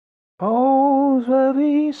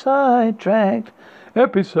Holsworthy sidetracked.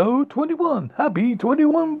 Episode 21. Happy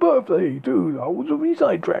 21 birthday to Holsworthy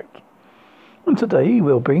sidetracked. And today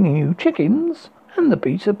we'll bring you chickens and the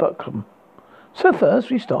beast of buchan. So first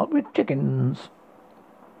we start with chickens.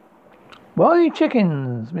 Why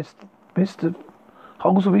chickens, Mr.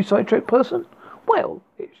 Holsworthy sidetracked person? Well,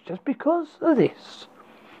 it's just because of this.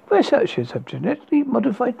 Researchers have genetically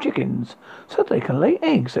modified chickens so they can lay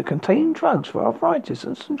eggs that contain drugs for arthritis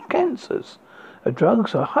and some cancers. The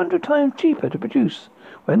drugs are 100 times cheaper to produce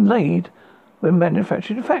when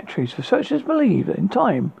manufactured in factories. Researchers believe that in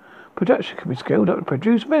time, production can be scaled up to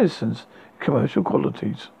produce medicines in commercial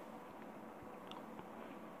quantities.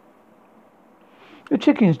 The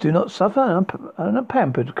chickens do not suffer and are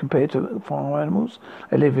pampered compared to farm animals.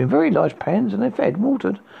 They live in very large pens and they're fed,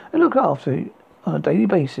 watered and looked after on a daily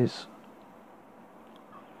basis.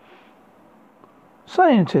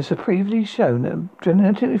 Scientists have previously shown that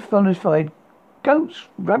genetically modified goats,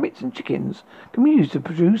 rabbits and chickens can be used to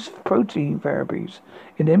produce protein therapies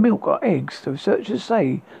in their milk or eggs. The researchers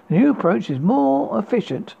say the new approach is more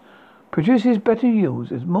efficient, produces better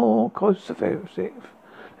yields, is more cost effective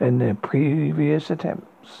than their previous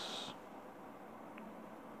attempts.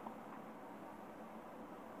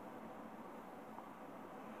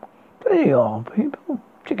 There you are, people.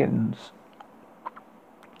 Chickens.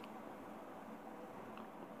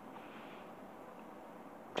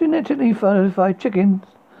 Genetically modified chickens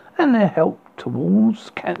and their help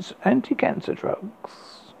towards anti-cancer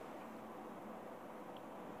drugs.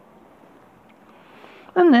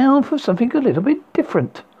 And now for something a little bit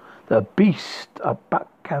different. The beast of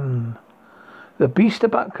buchan. The beast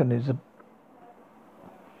of buchan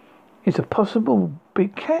is a possible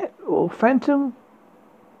big cat or phantom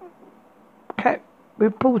cat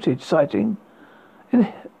reported sighting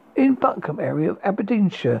in Buchan area of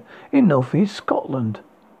Aberdeenshire in northeast Scotland.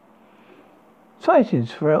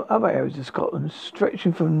 Sightings throughout other areas of Scotland,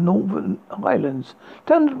 stretching from Northern Highlands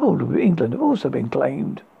down to the border with England, have also been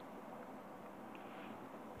claimed.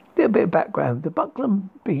 A little bit of background. The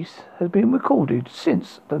buchan beast has been recorded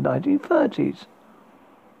since the 1930s.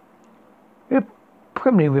 There are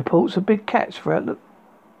preliminary reports of big cats throughout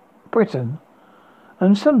Britain,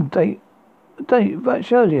 and some date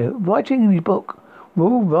much earlier. Writing in his book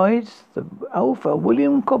Rural Rides, the author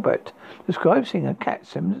William Cobbett describes seeing a cat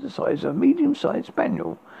similar to the size of a medium-sized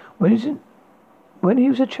spaniel when he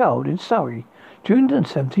was a child in Surrey during the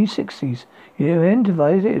 1760s. He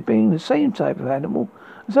identified it as being the same type of animal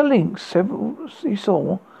as a lynx several he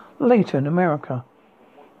saw later in America.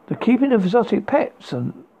 The keeping of exotic pets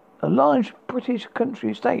and a large British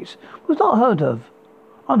country estates was not unheard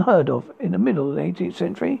of in the middle of the 18th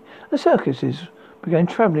century. The circuses began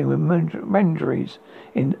travelling with menageries.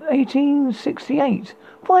 In 1868,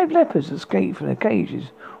 5 leopards escaped from their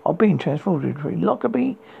cages while being transported between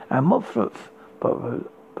Lockerbie and Mopford, but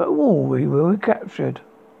all were recaptured.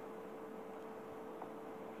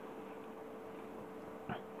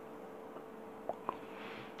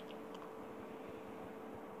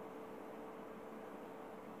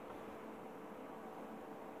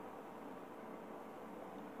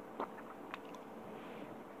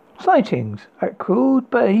 Sightings at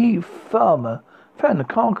Crude Bay farmer found the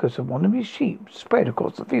carcass of one of his sheep spread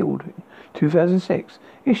across the field in 2006.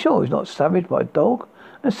 He's sure he's not savaged by a dog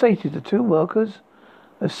and stated the 2 workers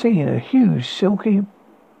have seen a huge silky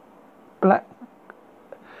cat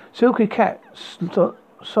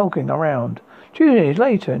sulking around. 2 years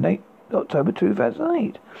later, in October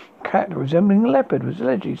 2008, a cat resembling a leopard was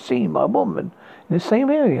allegedly seen by a woman in the same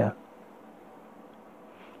area.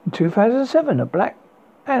 In 2007, a black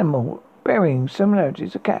animal bearing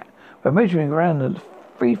similarities to a cat by measuring around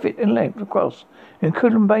 3 feet in length across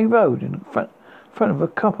Coolen Bay Road in front of a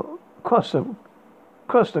couple. Across the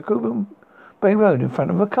Coolen Bay Road in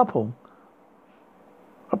front of a couple.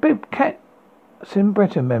 A big cat Sim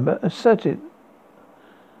Breton member asserted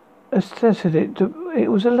it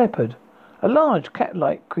was a leopard. A large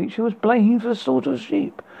cat-like creature was blamed for the slaughter of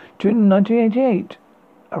sheep during 1988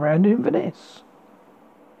 around Inverness.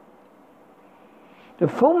 The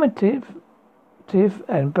formative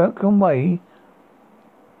and Buchan Way,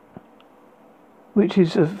 which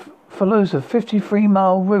follows a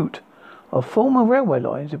 53-mile route of former railway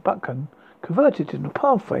lines in Buchan, converted into a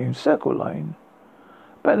pathway and circle line.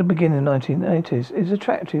 Back at the beginning of the 1980s, is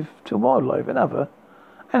attractive to wildlife and other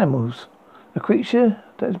animals. The creature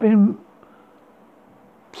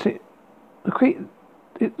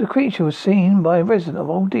was seen by a resident of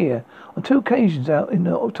Old Deer on 2 occasions out in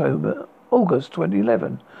August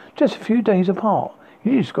 2011, just a few days apart.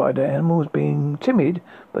 He described the animal as being timid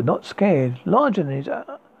but not scared, larger than his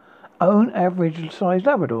own average-sized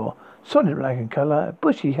Labrador, solid black in colour,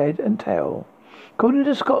 bushy head and tail. According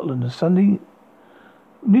to Scotland, the Sunday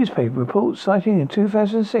newspaper reports citing in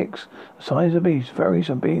 2006 the size of the beast varies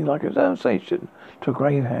from being like a sensation to a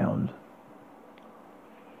greyhound.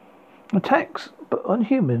 Attacks on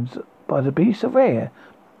humans by the beast are rare,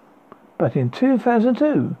 but in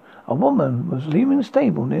 2002, a woman was leaving the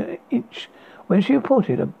stable near Inch when she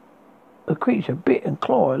reported a creature bit and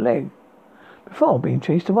clawed her leg. Before being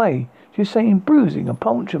chased away, she sustained bruising and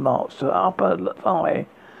puncture marks to her upper thigh.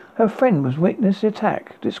 Her friend was witness the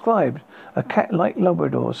attack, described a cat-like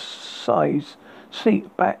Labrador size,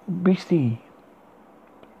 sleek back beastie.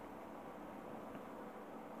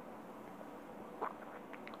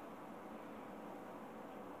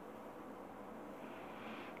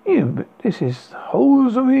 This is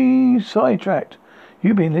Holsworthy Sidetracked.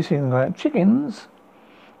 You've been listening about chickens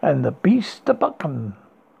and the beast, the buchan.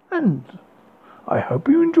 And I hope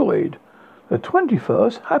you enjoyed the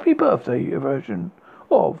 21st happy birthday version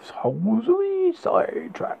of Holsworthy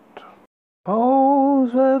Sidetracked.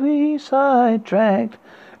 Holsworthy Sidetracked,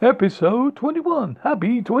 episode 21.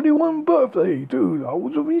 Happy 21 birthday to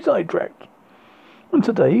Holsworthy Sidetracked. And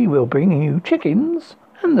today we'll bring you chickens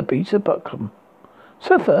and the beast of buchan.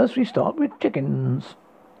 So first we start with chickens.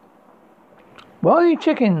 Why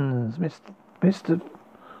chickens, Mr.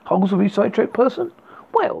 Holsworthy Sidetracked person?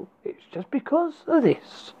 Well, it's just because of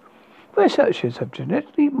this. Researchers have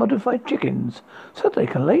genetically modified chickens so they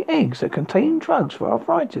can lay eggs that contain drugs for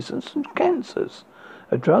arthritis and some cancers.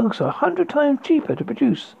 The drugs are 100 times cheaper to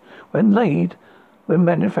produce when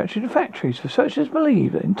manufactured in factories. Researchers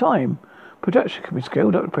believe that in time, production can be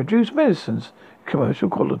scaled up to produce medicines in commercial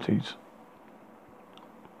quantities.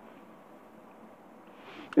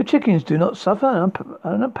 The chickens do not suffer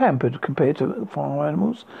and are pampered compared to farm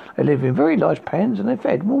animals. They live in very large pens and they're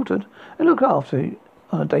fed, watered and looked after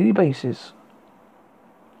on a daily basis.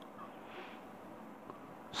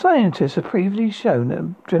 Scientists have previously shown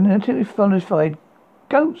that genetically modified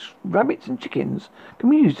goats, rabbits and chickens can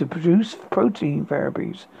be used to produce protein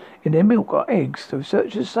therapies in their milk or eggs. The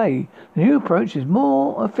researchers say the new approach is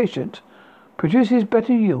more efficient, produces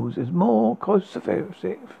better yields, is more cost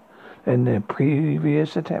effective than their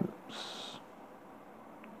previous attempts.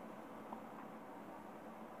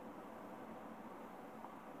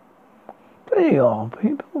 There you are,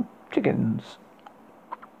 people. Chickens.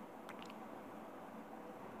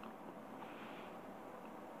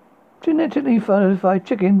 Genetically modified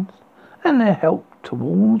chickens and their help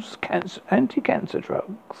towards anti-cancer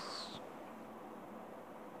drugs.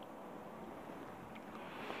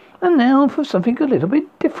 And now for something a little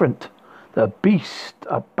bit different. The beast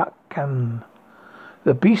of buchan.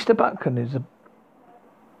 The beast of buchan is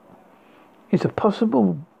a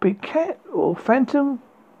possible big cat or phantom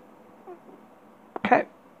cat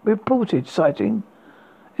reported sighting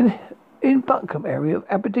in Buchan area of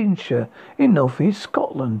Aberdeenshire in northeast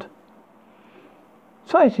Scotland.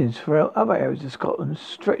 Sightings throughout other areas of Scotland,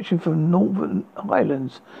 stretching from Northern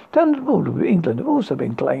Highlands down to the border with England, have also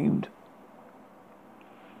been claimed.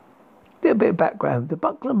 A little bit of background. The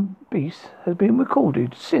buchan beast has been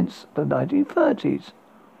recorded since the 1930s.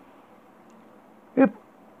 There are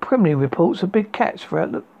preliminary reports of big cats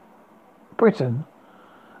throughout Britain,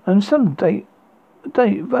 and some date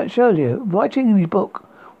much earlier. Writing in his book,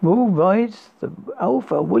 Rural Rides, the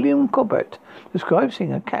author William Cobbett describes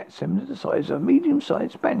seeing a cat similar to the size of a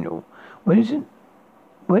medium-sized spaniel when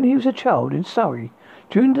he was a child in Surrey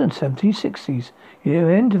during the 1760s. He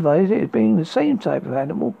identified it as being the same type of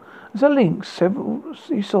animal as a lynx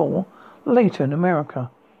he saw later in America.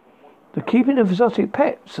 The keeping of exotic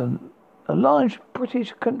pets and a large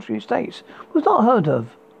British country estates was not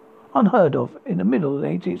unheard of in the middle of the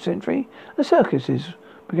 18th century. The circuses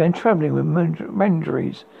began travelling with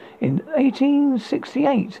menageries. In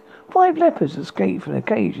 1868, 5 leopards escaped from their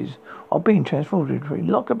cages while being transported between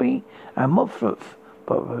Lockerbie and Mopford,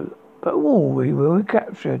 but all were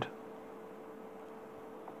recaptured.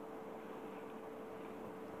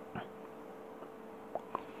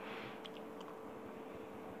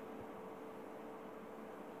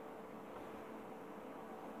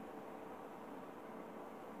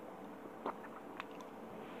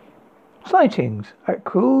 Sightings at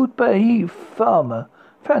Crude Bay farmer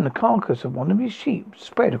found the carcass of one of his sheep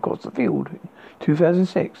spread across the field in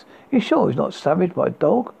 2006. He's sure he's not savaged by a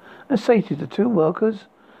dog and stated the 2 workers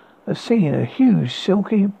have seen a huge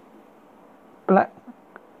silky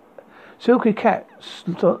cat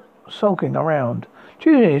sulking around.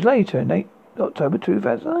 2 days later, in October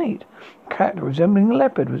 2008, a cat resembling a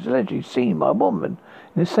leopard was allegedly seen by a woman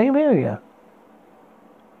in the same area.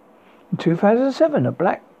 In 2007, a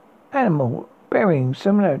black animal bearing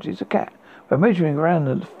similarities to cat, by measuring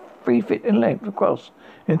around 3 feet in length across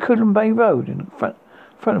in Coolum Bay Road in front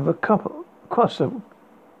of a couple. Cross the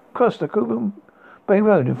Coolum Bay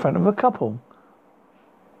Road in front of a couple.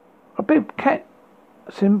 A big cat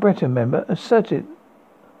Sim Breton member asserted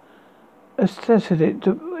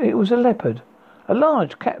it was a leopard. A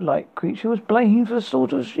large cat-like creature was blamed for the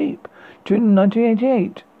slaughter of sheep during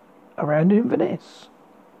 1988 around Inverness.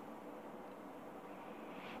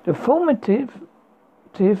 The formative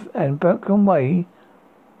and Buchan Way,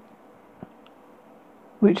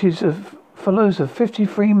 which follows a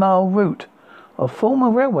 53-mile route of former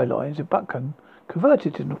railway lines in Buchan,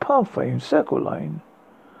 converted into a pathway and circle line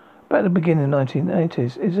about the beginning of the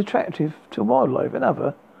 1980s, is attractive to wildlife and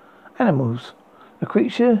other animals. The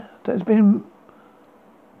creature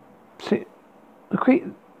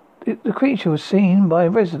was seen by a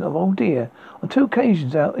resident of Old Deer on 2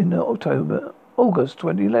 occasions out in August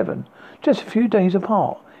 2011, just a few days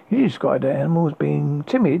apart. He described the animal as being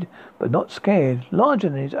timid but not scared, larger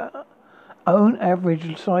than his own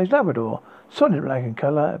average-sized Labrador, solid black in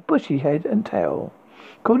colour, bushy head and tail.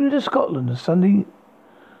 According to Scotland, the Sunday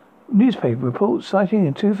newspaper reports citing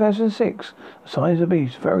in 2006 the size of the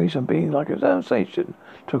beast varies from being like a sensation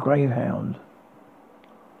to a greyhound.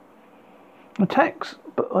 Attacks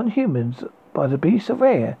on humans by the beast are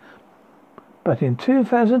rare, but in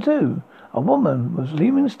 2002 a woman was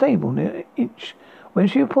leaving the stable near Itch when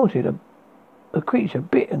she reported a creature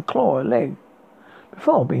bit and clawed her leg.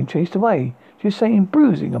 Before being chased away, she was saying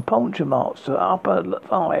bruising and puncture marks to her upper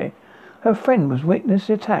thigh. Her friend was witness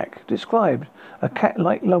the attack, described a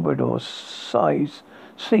cat-like Labrador size,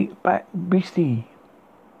 sleek back beastie.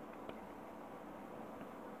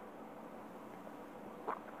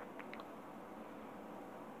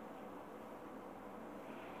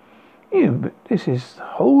 This is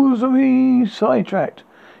Holsworthy Sidetracked.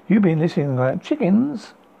 You've been listening about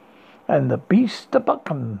chickens and the beast of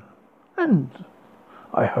Buchan. And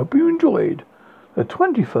I hope you enjoyed the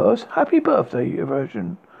 21st happy birthday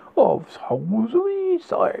version of Holsworthy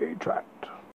Sidetracked.